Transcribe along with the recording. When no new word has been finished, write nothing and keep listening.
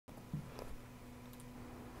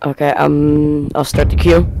Okay, I'll start the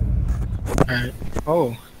queue. Alright.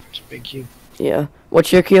 Oh, it's a big queue. Yeah.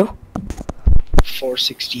 What's your queue?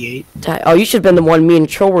 468. Oh, you should have been the one me and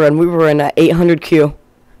Troll were in. We were in a 800 queue.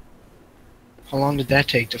 How long did that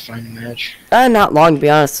take to find a match? Not long, to be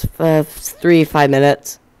honest. 3-5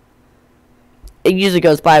 minutes. It usually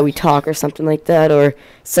goes by, we talk or something like that, or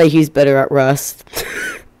say he's better at Rust.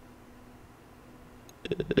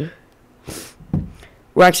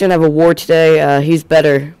 We're actually gonna have a war today. He's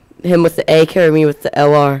better. Him with the AK or me with the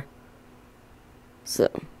LR. So.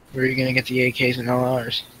 Where are you gonna get the AKs and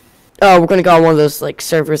LRs? Oh, we're gonna go on one of those like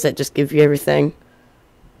servers that just give you everything.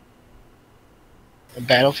 A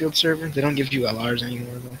Battlefield server? They don't give you LRs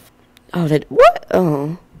anymore though. Oh, what?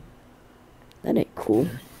 Oh. That ain't cool.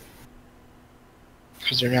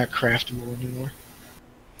 Because they're not craftable anymore.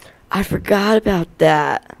 I forgot about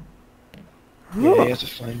that. Yeah, Huh. you have to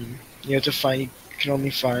find them. You can only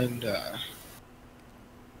find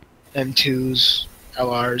M2s,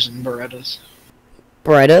 LRs, and Berettas.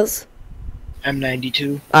 Berettas?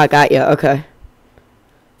 M92. I got ya. Okay.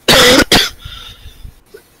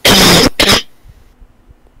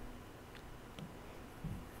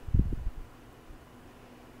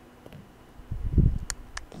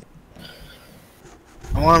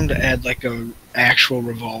 I want them to add like a actual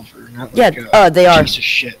revolver, not Yeah, like a they are. piece of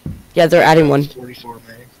shit. Yeah, they're adding one. 44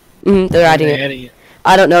 mag. They're adding it.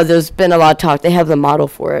 I don't know. There's been a lot of talk. They have the model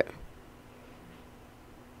for it.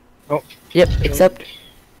 Oh. Yep. Except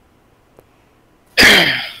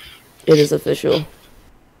it is official.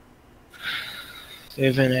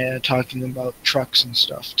 They've been talking about trucks and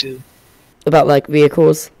stuff too. About like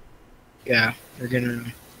vehicles. Yeah, they're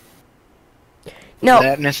gonna. No.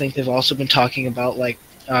 That, and I think they've also been talking about like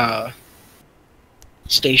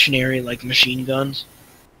stationary like machine guns.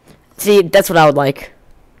 See, that's what I would like.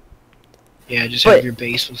 Yeah, just But have your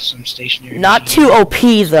base with some stationary. Not machine too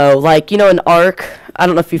OP though. Like, you know, in Ark, I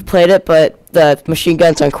don't know if you've played it, but the machine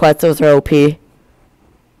guns on Quetzals are OP.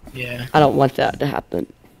 Yeah. I don't want that to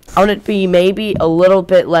happen. I want it to be maybe a little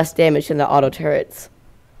bit less damage than the auto turrets.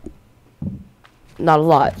 Not a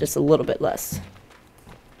lot, just a little bit less.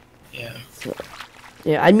 Yeah. So,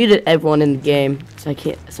 yeah, I muted everyone in the game, so I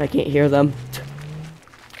can't hear them.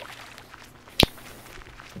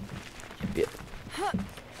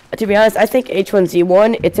 To be honest, I think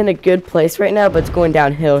H1Z1, it's in a good place right now, but it's going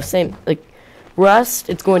downhill. Same, like, Rust,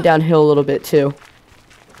 it's going downhill a little bit, too.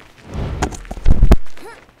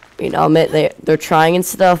 You know, I'll admit they're trying and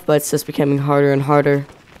stuff, but it's just becoming harder and harder.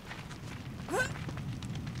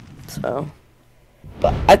 So.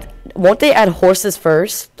 But, won't they add horses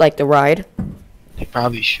first, like the ride? They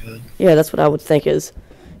probably should. Yeah, that's what I would think is.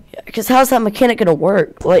 Yeah, because how's that mechanic gonna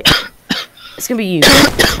work? Like, it's gonna be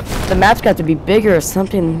the map's got to be bigger or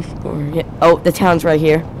something. Or yeah. Oh, the town's right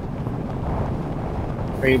here.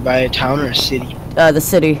 Are you by a town or a city? The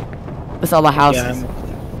city, with all the houses.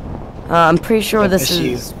 Yeah, I'm pretty sure this I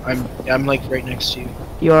see is. you. I'm like right next to you.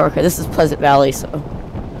 You're okay. This is Pleasant Valley, so.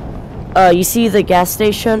 You see the gas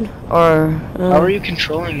station, or? How are you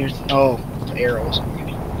controlling your? Oh, the arrows.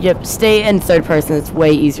 Yep. Stay in third person. It's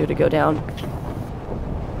way easier to go down.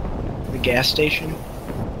 The gas station.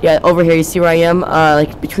 Yeah, over here. You see where I am?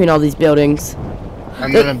 Like between all these buildings.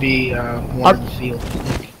 I'm gonna be more in the field. I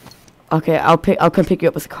think. Okay, I'll come pick you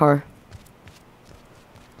up with a car.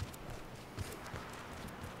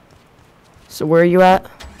 So where are you at?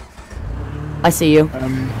 I see you.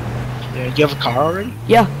 Yeah, you have a car already?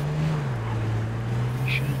 Yeah.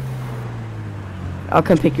 Shit. I'll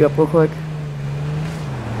come pick you up real quick.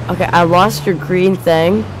 Okay, I lost your green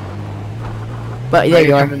thing. But there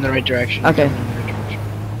you are. Coming in the right direction. Okay. Coming in the right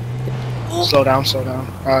direction. Slow down, slow down.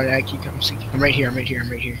 Oh yeah, I keep coming. I'm right here, I'm right here, I'm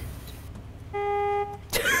right here.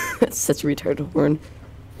 It's such a retarded horn.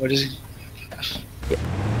 What is it? It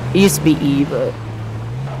used to be E, but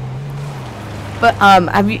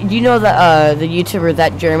do you know the YouTuber,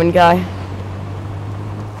 that German guy?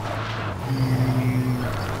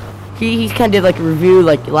 He kind of did like a review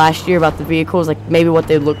like last year about the vehicles, like maybe what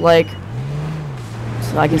they look like.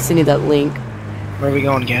 So I can send you that link. Where are we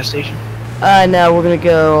going? Gas station? No, we're gonna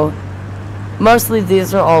go. Mostly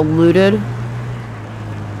these are all looted.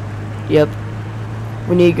 Yep.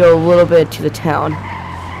 We need to go a little bit to the town.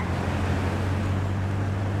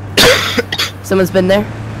 Someone's been there?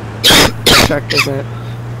 Truck isn't it?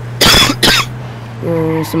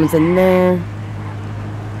 Someone's in there.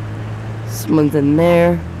 Someone's in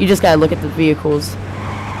there. You just gotta look at the vehicles.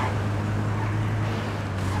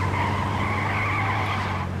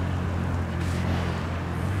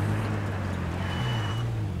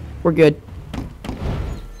 We're good.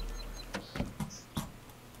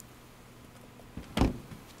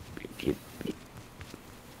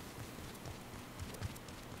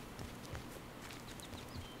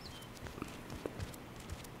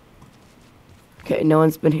 Okay, no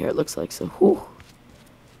one's been here, it looks like, so whew.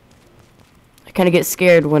 I kind of get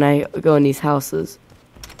scared when I go in these houses.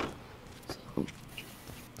 So.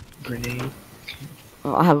 Grenade.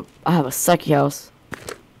 Oh, I have a sucky house.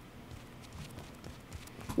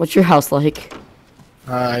 What's your house like?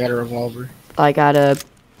 I got a revolver. I got a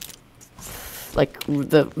like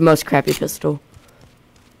the most crappy pistol.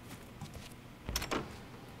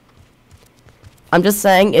 I'm just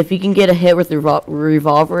saying, if you can get a hit with the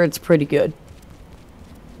revolver, it's pretty good.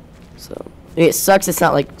 So it sucks. It's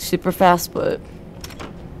not like super fast, but.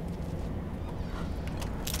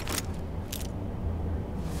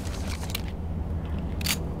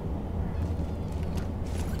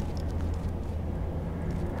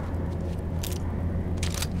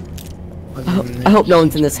 I hope no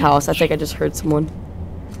one's in this house. I think I just heard someone.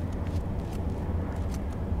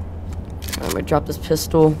 I'm gonna drop this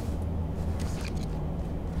pistol.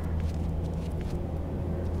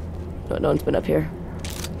 No one's been up here.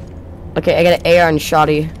 Okay, I got an AR and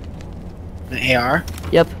shotty. An AR?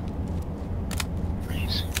 Yep.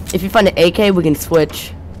 Nice. If you find an AK, we can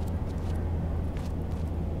switch.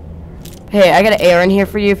 Hey, I got an AR in here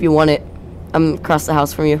for you if you want it. I'm across the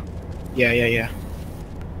house from you. Yeah.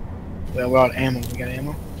 Well, we're out of ammo. We got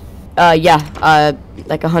ammo? Yeah.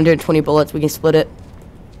 Like 120 bullets. We can split it.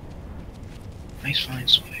 Nice find,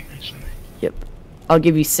 Swag. Nice find. Yep. I'll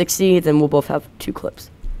give you 60, then we'll both have 2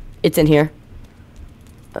 clips. It's in here.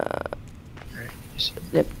 Alright.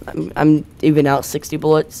 Yep. I'm even out 60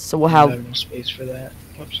 bullets, so we'll I have. have no space for that.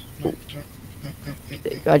 Whoops. No.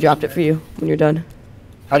 I dropped it for you when you're done.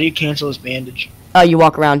 How do you cancel this bandage? You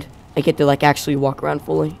walk around. I get to like actually walk around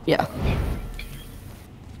fully. Yeah.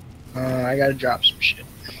 I gotta drop some shit.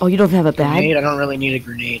 Oh, you don't have a bag? Grenade? I don't really need a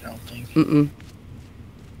grenade, I don't think. Mm-mm.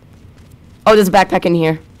 Oh, there's a backpack in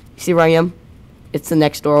here. You see where I am? It's the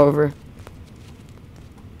next door over.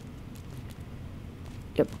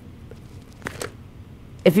 Yep.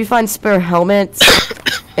 If you find spare helmets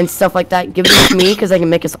and stuff like that, give them to me because I can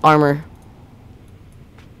make us armor.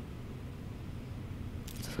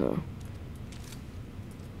 So,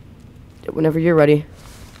 whenever you're ready.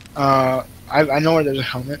 I know where there's a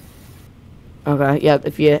helmet. Okay, yeah,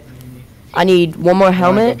 if you... I need one more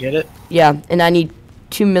helmet. Go get it? Yeah, and I need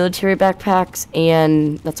 2 military backpacks,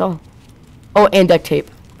 and that's all. Oh, and duct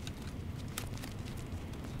tape.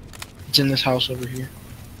 It's in this house over here.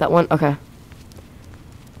 That one? Okay.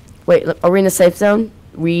 Wait, are we in the safe zone?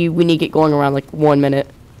 We need to get going around like 1 minute.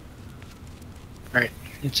 Alright,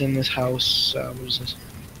 it's in this house. What is this?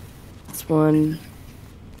 This one.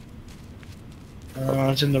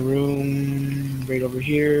 It's in the room right over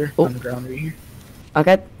here. Oh. On the ground right here.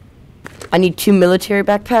 Okay. I need 2 military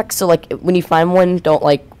backpacks, so like when you find one, don't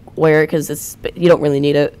like wear it because you don't really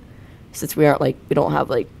need it, since we don't have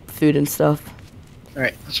like food and stuff.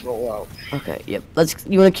 Alright, let's roll out. Okay, yep.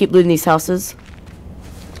 You want to keep looting these houses?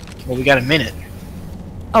 Well, we got a minute.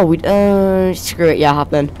 Oh, screw it. Yeah,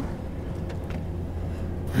 hop in.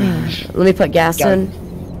 Let me put gas in.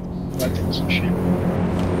 Like some shit.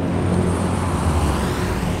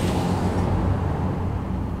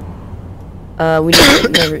 We need to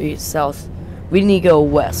never eat south. We need to go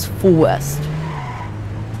west, full west.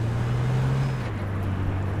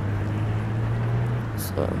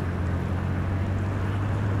 So.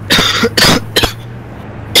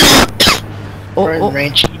 Oh.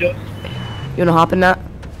 Ranchito. You wanna hop in that?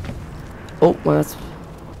 Oh, well, that's.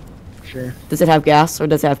 Sure. Does it have gas or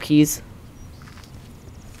does it have keys?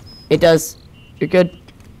 It does. You're good.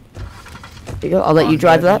 There you go. I'll let you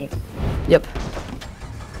drive that. Yep.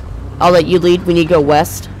 I'll let you lead. We need to go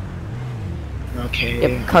west. Okay.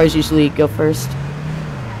 Yep. Cars usually go first.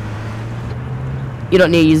 You don't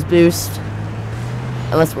need to use boost.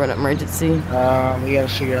 Unless we're in an emergency. We gotta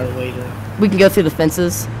figure out a way to... We can go through the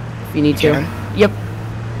fences if you need to. Can? Yep.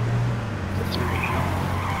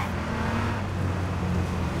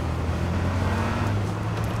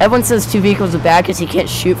 Everyone says 2 vehicles are bad because you can't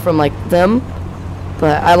shoot from like them.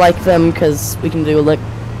 But I like them because we can do like...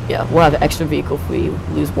 Yeah, we'll have an extra vehicle if we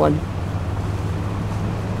lose one.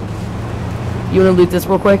 You wanna loot this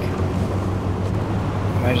real quick?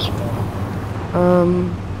 Might as well.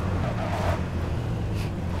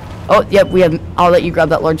 Oh, yep, I'll let you grab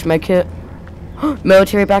that large med kit.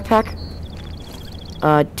 Military backpack.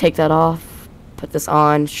 Take that off. Put this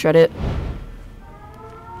on. Shred it.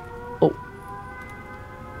 Oh.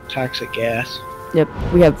 Toxic gas. Yep,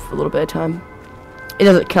 we have a little bit of time. It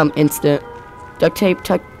doesn't come instant. Duct tape,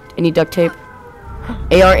 any duct tape?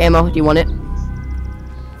 AR ammo, do you want it?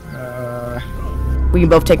 We can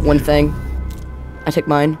both take one thing. I took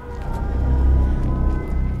mine.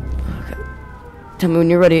 Okay. Tell me when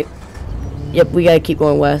you're ready. Yep, we gotta keep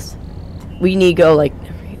going west. We need to go like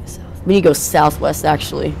we need to go southwest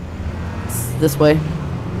actually. It's this way.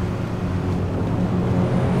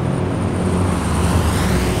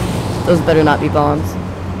 Those better not be bombs.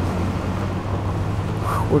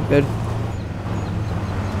 We're good.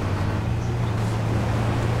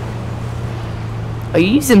 Are you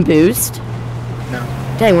using boost? No.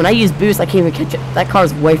 Dang, when I use boost, I can't even catch it. That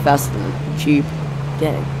car's way faster than cheap.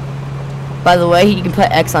 Dang. By the way, you can put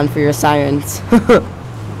X on for your sirens.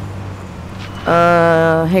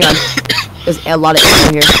 Hang on. There's a lot of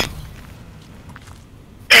ammo here.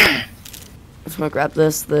 Just gonna grab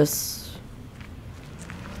this.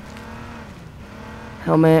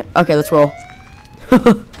 Helmet. Okay, let's roll.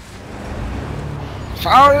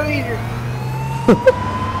 Follow me.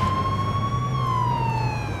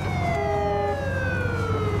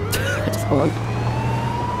 Just hold on.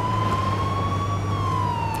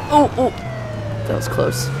 Oh, that was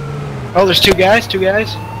close. Oh, there's two guys.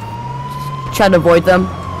 Trying to avoid them.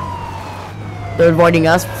 They're avoiding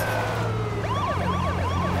us.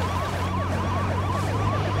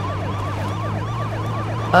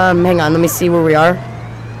 Hang on, let me see where we are.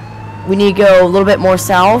 We need to go a little bit more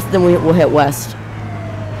south, then we'll hit west.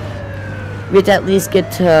 We have to at least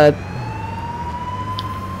get to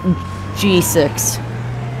G6.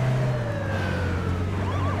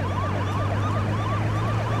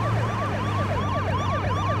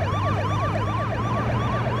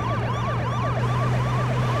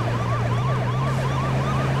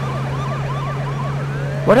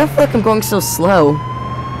 What the fuck? I'm going so slow.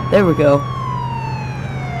 There we go.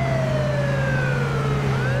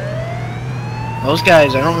 Those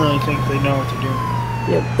guys, I don't really think they know what they're doing.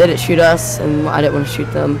 Yep, they didn't shoot us, and I didn't want to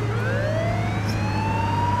shoot them.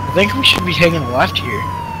 I think we should be taking a left here.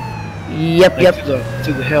 Yep, Like yep.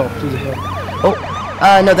 Through the hill. Oh,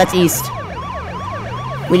 no, that's east.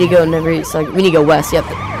 We need to go never east. Like, we need to go west. Yep,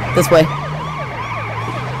 this way.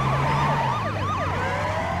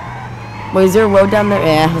 Wait, is there a road down there?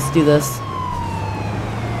 Yeah, let's do this.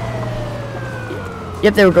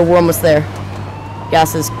 Yep, there we go. We're almost there.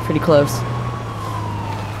 Gas is pretty close.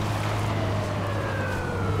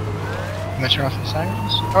 Am I turn off the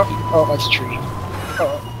sirens? Oh, that's a tree.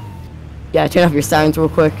 Oh, Yeah, turn off your sirens real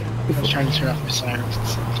quick. I was trying to turn off my sirens.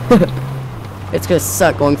 It's gonna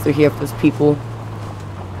suck going through here if there's people.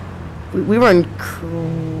 We were in...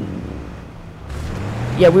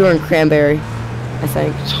 Yeah, we were in Cranberry, I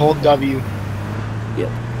think. Just hold W. Yep.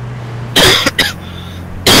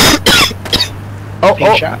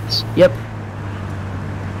 Pink shots. Yep.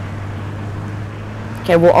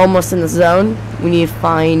 Okay, we're almost in the zone. We need to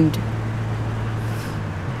find...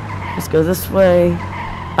 Let's go this way.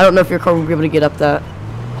 I don't know if your car will be able to get up that.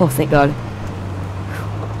 Oh, thank God.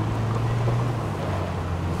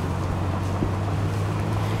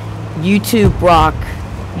 YouTube Rock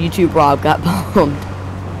got bombed.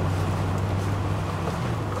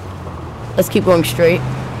 Let's keep going straight.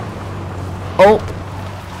 Oh.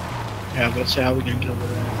 Yeah, let's see how we can get over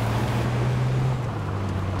there.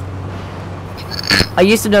 I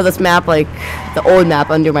used to know this map, like, the old map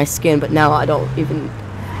under my skin, but now I don't even...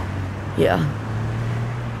 Yeah.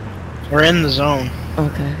 We're in the zone.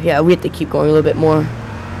 Okay. Yeah, we have to keep going a little bit more.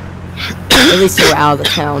 At least we're out of the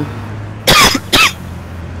town.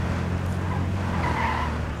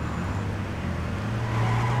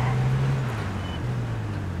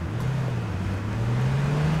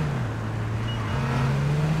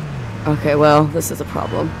 Okay, well, this is a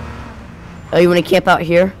problem. Oh, you want to camp out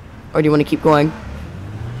here? Or do you want to keep going?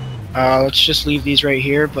 Let's just leave these right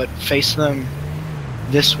here, but face them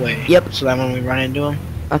this way. Yep. So that when we run into them.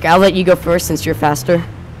 Okay, I'll let you go first since you're faster.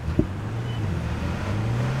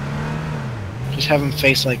 Just have them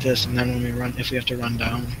face like this, and then when we run, if we have to run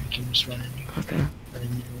down, we can just run into them. Okay.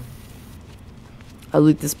 I'll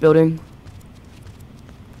loot this building.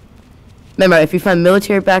 Remember, if you find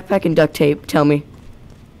military backpack and duct tape, tell me.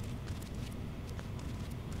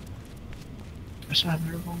 I still have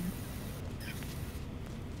my revolver.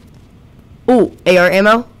 Ooh, AR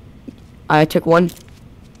ammo. I took one.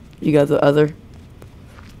 You got the other.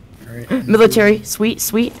 Alright. Military, sweet,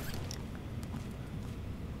 sweet.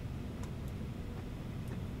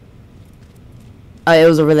 It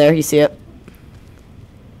was over there. You see it?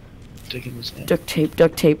 Taking this in. Duct tape,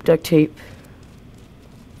 duct tape, duct tape.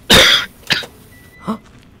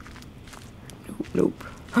 Nope.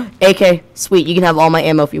 AK, sweet. You can have all my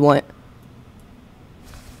ammo if you want.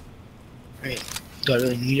 Right. Do I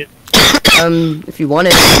really need it? If you want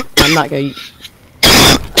it, I'm not gonna.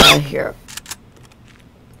 Here.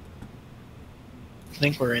 I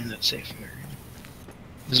think we're in that safe area.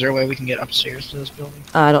 Is there a way we can get upstairs to this building?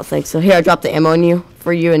 I don't think so. Here, I dropped the ammo on you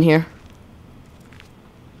for you in here.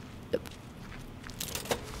 Yep.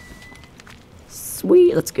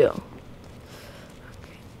 Wee, let's go.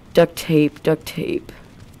 Duct tape, duct tape.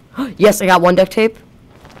 Yes, I got one duct tape.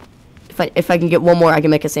 If I can get one more, I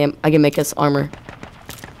can make us armor.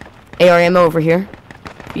 AR ammo over here.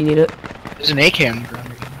 If you need it. There's an AK on the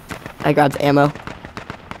ground again. I grabbed the ammo.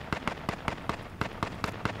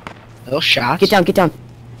 Those shots. Get down, get down.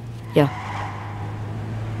 Yeah.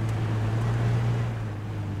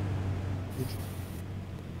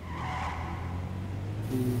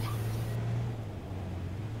 Ooh.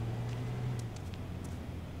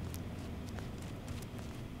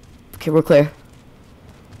 Okay, we're clear.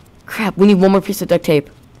 Crap, we need one more piece of duct tape.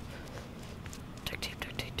 Duct tape,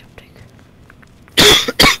 duct tape, duct tape.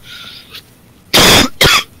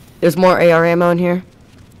 There's more AR ammo in here.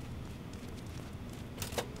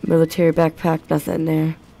 Military backpack, nothing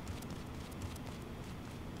there.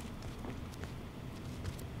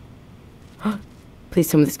 Please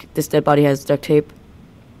tell me this dead body has duct tape.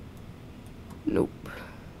 Nope.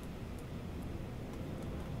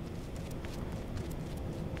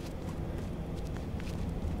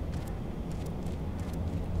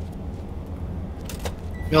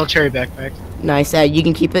 Military backpack. Nice. You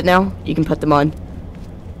can keep it now. You can put them on.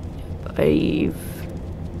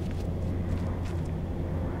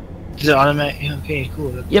 Is it automatic? Yeah, okay,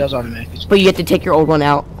 cool. That does automatic. But you have to take your old one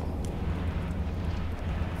out.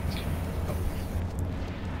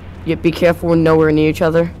 Yeah, be careful, we're nowhere near each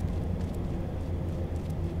other.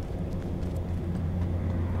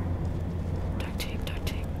 Duct tape, duct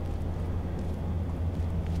tape.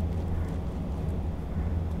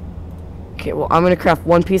 Okay, well, I'm gonna craft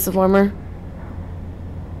one piece of armor.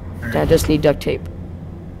 Right. I just need duct tape.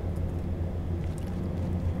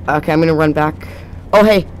 Okay, I'm gonna run back. Oh,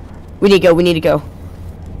 hey! We need to go, we need to go.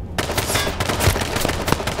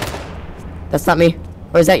 That's not me.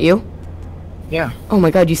 Or is that you? Yeah. Oh my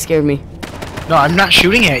god, you scared me. No, I'm not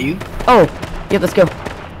shooting at you. Oh, yep, let's go.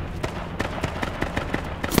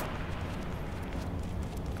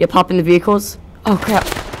 Yep, hop into vehicles. Oh crap.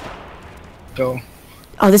 Go.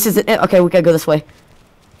 Oh, this isn't it. Okay, we gotta go this way.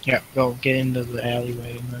 Yeah, go get into the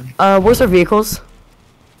alleyway and then. Where's our vehicles?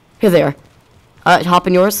 Here they are. Hop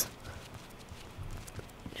in yours.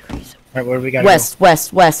 Alright, where do we gotta West,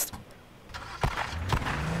 west, west.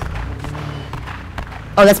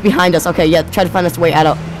 Oh, that's behind us. Okay, yeah, try to find us a way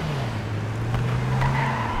out.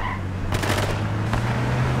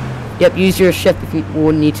 Yep, use your shift if you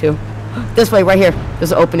would need to. This way, right here.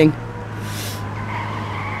 There's an opening.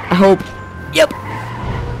 I hope. Yep.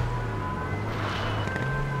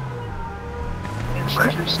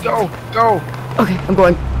 Just go, go. Okay, I'm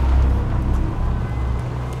going.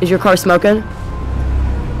 Is your car smoking?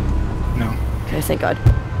 No. Okay, thank God.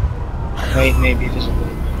 Wait, maybe it is a little.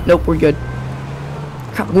 Nope, we're good.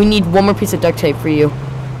 Crap, we need one more piece of duct tape for you.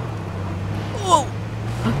 Whoa!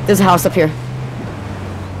 There's a house up here.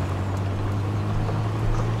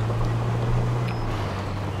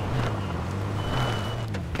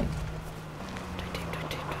 Duct tape,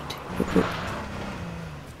 duct tape, duct tape. Whoop, whoop.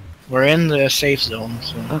 We're in the safe zone,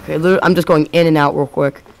 so. Okay, I'm just going in and out real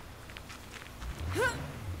quick.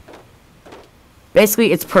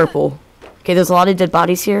 Basically, it's purple. Okay, there's a lot of dead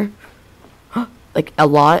bodies here. Like, a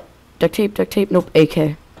lot. Duct tape, nope,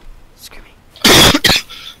 AK. Screw me.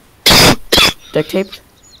 Duct tape.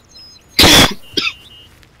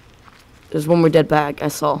 There's one more dead bag, I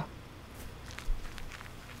saw.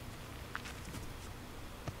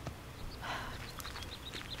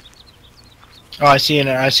 Oh, I see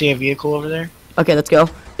a vehicle over there. Okay, let's go.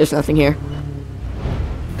 There's nothing here.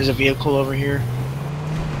 There's a vehicle over here.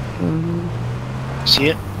 See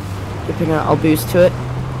it? I'll boost to it.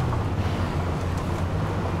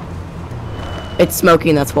 It's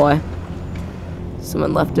smoking, that's why.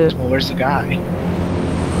 Someone left it. Well, where's the guy?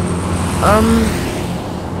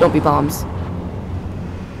 Don't be bombs.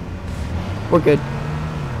 We're good.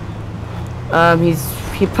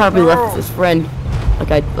 He probably left with his friend,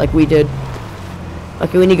 like we did.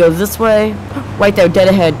 Okay, we need to go this way. Right there, dead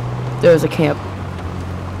ahead. There's a camp.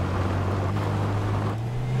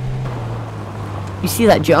 You see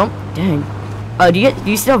that jump? Dang. Do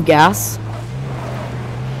you still have gas?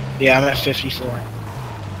 Yeah, I'm at 54. Okay.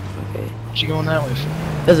 What you going that way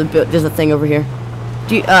for? There's a thing over here.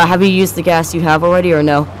 Have you used the gas you have already or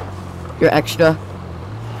no? Your extra?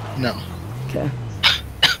 No. Okay.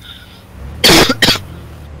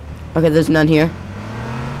 Okay, there's none here.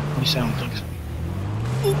 At least I don't think so.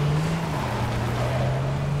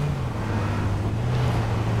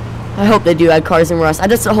 I hope they do add cars in Rust. I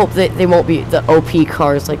just hope that they won't be the OP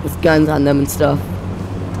cars, like with guns on them and stuff.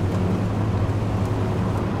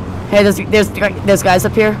 Hey, there's guys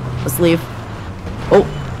up here. Let's leave. Oh,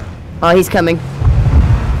 he's coming.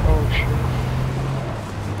 Oh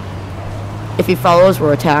If he follows,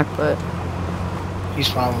 we'll attack, but He's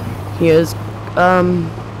following. he is.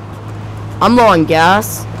 I'm low on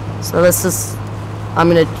gas, so let's just. I'm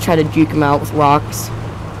gonna try to juke him out with rocks.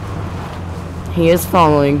 He is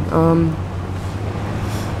following.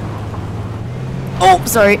 Oh,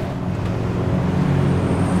 sorry.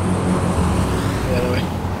 The other way.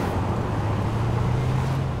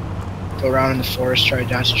 Go around in the forest, try to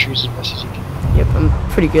dodge the trees as best as you can. Yep, I'm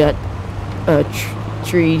pretty good at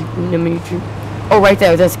tree. Oh, right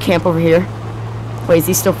there. There's a camp over here. Wait, is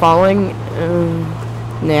he still following?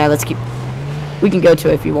 Nah, let's keep. We can go to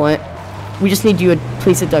it if you want. We just need you a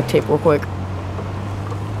piece of duct tape real quick.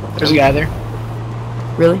 There's a guy there.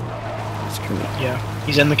 Really? Yeah,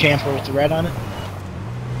 he's in the camper with the red on it.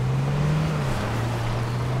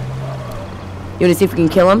 You want to see if we can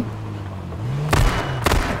kill him?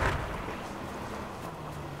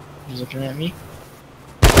 He's looking at me.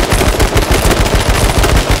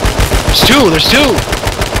 There's two!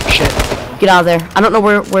 Shit. Get out of there. I don't know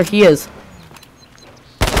where he is.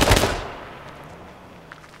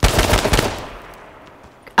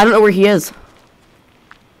 I don't know where he is.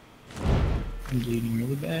 I'm bleeding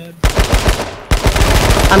really bad.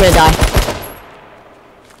 I'm gonna die.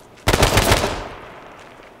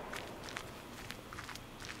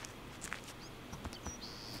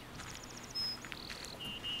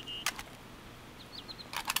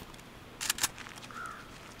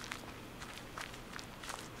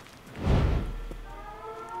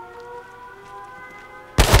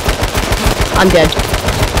 I'm dead.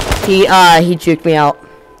 He juked me out.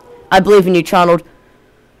 I believe in you, Donald.